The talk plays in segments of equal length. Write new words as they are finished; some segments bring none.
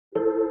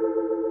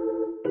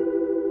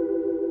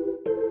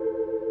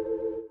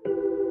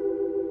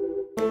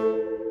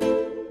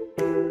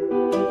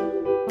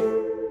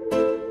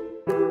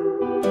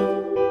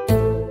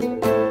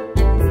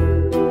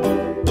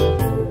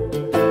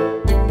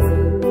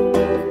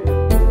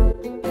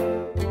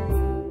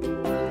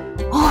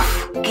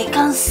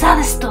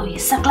cansada estoy.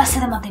 Esa clase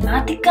de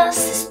matemáticas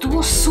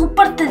estuvo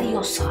súper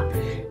tediosa.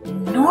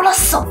 No la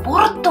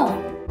soporto.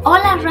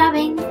 Hola,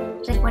 Raven.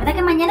 Recuerda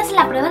que mañana es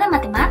la prueba de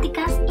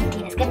matemáticas y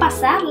tienes que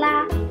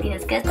pasarla.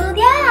 Tienes que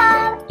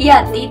estudiar. Y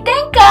a ti te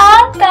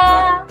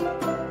encanta.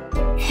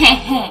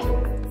 Jeje.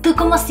 Tú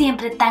como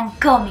siempre tan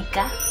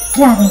cómica.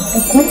 Raven,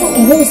 recuerda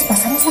que debes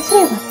pasar esa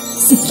prueba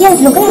si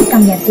quieres lograr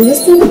cambiar tu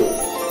destino.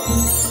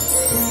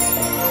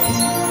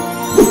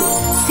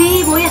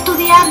 Sí, voy a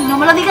estudiar. No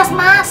me lo digas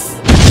más.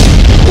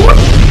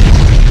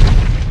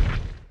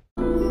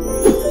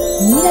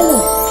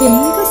 Míralo, qué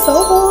lindos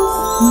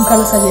ojos. Nunca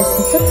los habías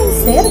visto tan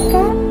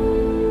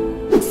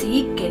cerca.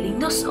 Sí, qué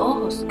lindos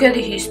ojos. ¿Qué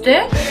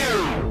dijiste?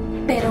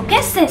 ¿Pero qué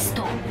es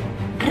esto?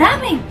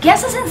 Raven, ¿qué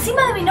haces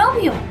encima de mi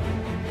novio?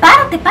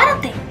 ¡Párate,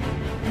 párate!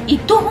 ¿Y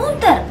tú,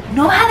 Hunter?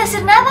 ¿No vas a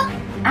decir nada?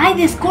 Ay,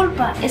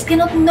 disculpa, es que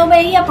no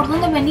veía por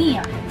dónde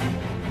venía.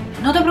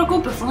 No te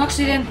preocupes, fue un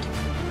accidente.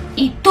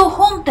 Y tú,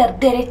 Hunter,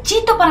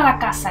 derechito para la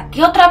casa,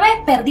 que otra vez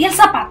perdí el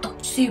zapato.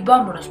 Sí,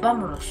 vámonos,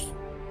 vámonos.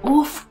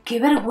 Uf, qué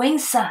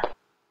vergüenza.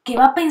 ¿Qué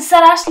va a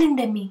pensar Ashley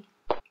de mí?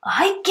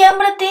 ¡Ay, qué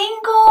hambre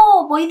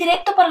tengo! Voy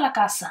directo para la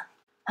casa.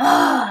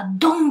 Ah,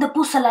 ¿dónde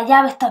puse la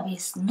llave esta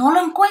vez? ¿No lo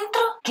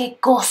encuentro? ¡Qué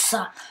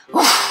cosa!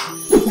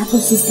 Uf. La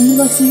pusiste en el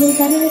bolsillo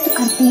interno de tu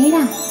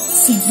cartera.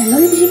 ¿Siempre lo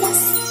olvidas?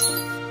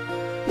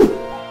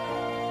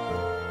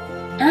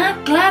 Ah,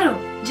 claro,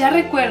 ya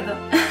recuerdo.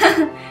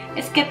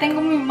 Es que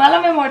tengo muy mala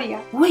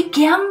memoria. Uy,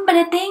 qué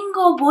hambre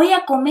tengo. Voy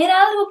a comer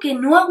algo que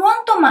no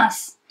aguanto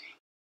más.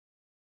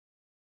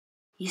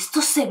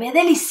 Esto se ve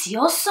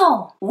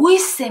delicioso. Uy,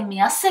 se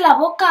me hace la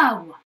boca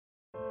agua.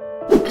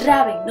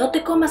 Raven, no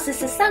te comas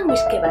ese sándwich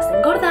que vas a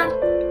engordar.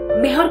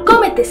 Mejor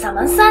cómete esa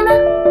manzana.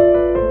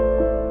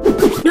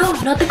 No,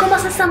 no te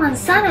comas esa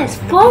manzana, es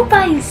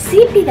fofa,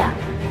 insípida.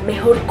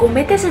 Mejor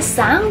cómete ese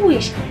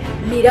sándwich.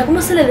 Mira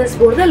cómo se le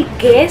desborda el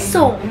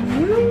queso.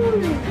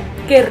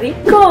 ¡Qué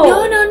rico!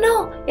 No, no,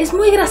 no, es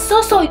muy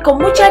grasoso y con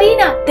mucha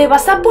harina. Te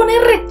vas a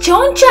poner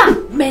rechoncha.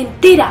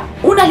 Mentira,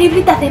 una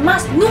librita de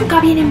más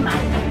nunca vienen mal.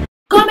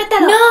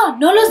 ¡Cómetelo! ¡No,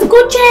 no lo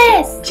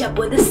escuches! Ya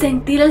puedes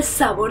sentir el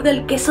sabor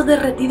del queso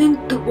derretido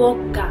en tu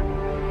boca.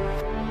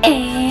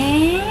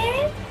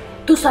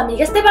 Tus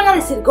amigas te van a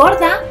decir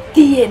gorda.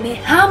 ¡Tiene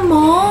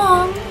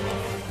jamón!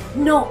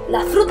 No,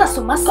 las frutas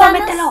son más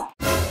sanas. ¡Cómetelo!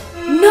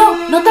 ¡No,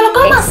 no te lo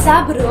comas! ¡Es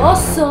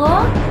sabroso!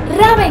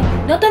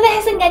 Raven, no te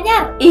dejes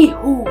engañar. ¡Y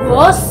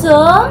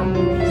jugoso!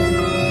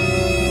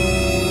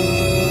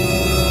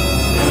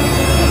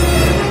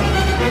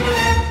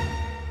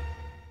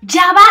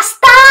 ¡Ya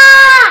basta!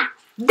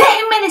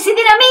 ¡Déjenme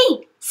decidir a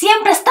mí!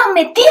 Siempre están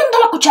metiendo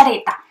la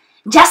cuchareta.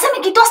 ¡Ya se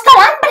me quitó hasta el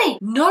hambre!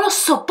 ¡No lo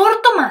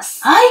soporto más!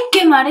 ¡Ay,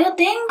 qué mareo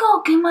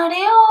tengo! ¡Qué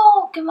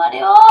mareo! ¡Qué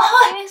mareo!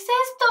 ¡Ay, qué es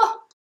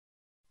esto!